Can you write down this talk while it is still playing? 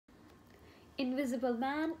Invisible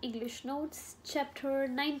Man, English Notes, Chapter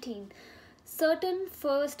 19. Certain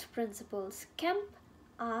First Principles. Kemp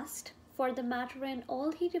asked for the matter, and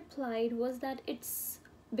all he replied was that it's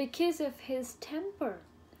because of his temper.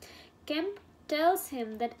 Kemp tells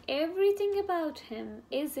him that everything about him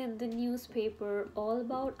is in the newspaper, all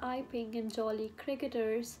about Iping and jolly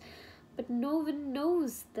cricketers, but no one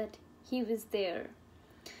knows that he was there.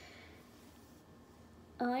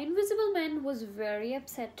 Invisible Man was very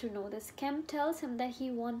upset to know this. Kemp tells him that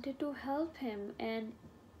he wanted to help him and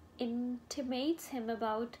intimates him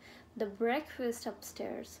about the breakfast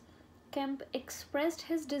upstairs. Kemp expressed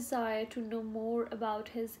his desire to know more about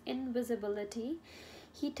his invisibility.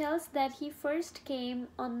 He tells that he first came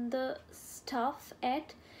on the stuff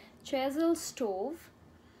at Chesil Stove.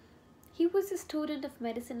 He was a student of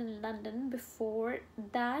medicine in London before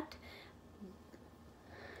that,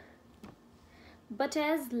 but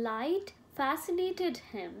as light fascinated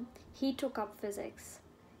him, he took up physics.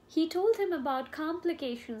 He told him about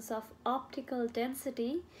complications of optical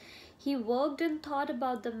density. He worked and thought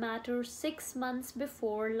about the matter 6 months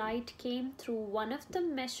before light came through one of the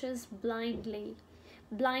meshes blindingly.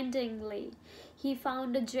 He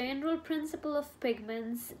found a general principle of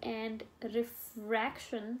pigments and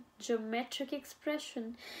refraction, geometric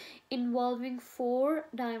expression involving 4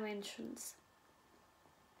 dimensions.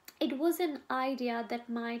 It was an idea that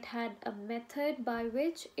might had a method by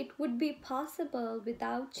which it would be possible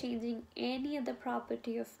without changing any other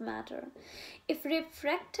property of matter. If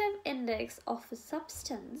refractive index of a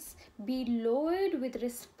substance be lowered with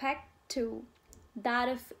respect to that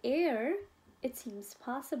of air, it seems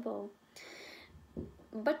possible.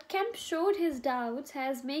 But Kemp showed his doubts,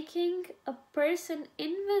 as making a person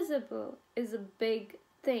invisible is a big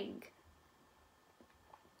thing.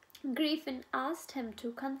 Griffin asked him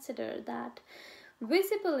to consider that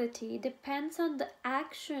visibility depends on the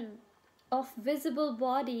action of visible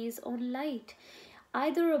bodies on light.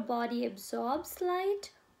 Either a body absorbs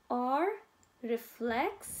light or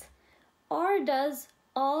reflects or does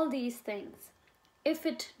all these things. If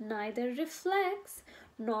it neither reflects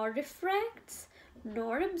nor refracts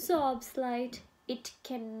nor absorbs light, it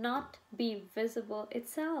cannot be visible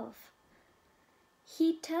itself.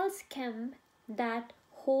 He tells Kemp that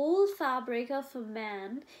whole fabric of a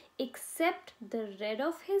man, except the red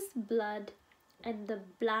of his blood and the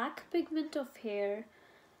black pigment of hair,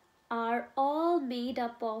 are all made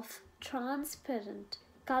up of transparent,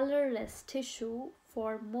 colorless tissue.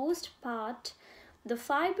 For most part, the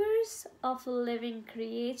fibers of a living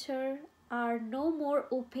creature are no more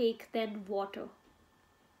opaque than water.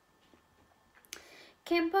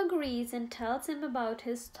 Kemp agrees and tells him about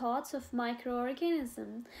his thoughts of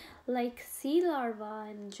microorganisms like sea larvae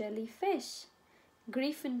and jellyfish.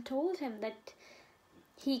 Griffin told him that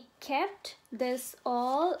he kept this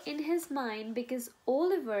all in his mind because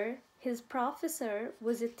Oliver, his professor,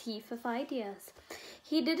 was a thief of ideas.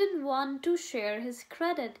 He didn't want to share his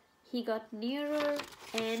credit. He got nearer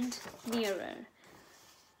and nearer.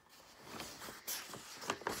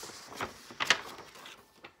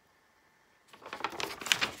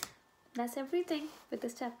 That's everything with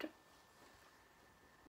this chapter.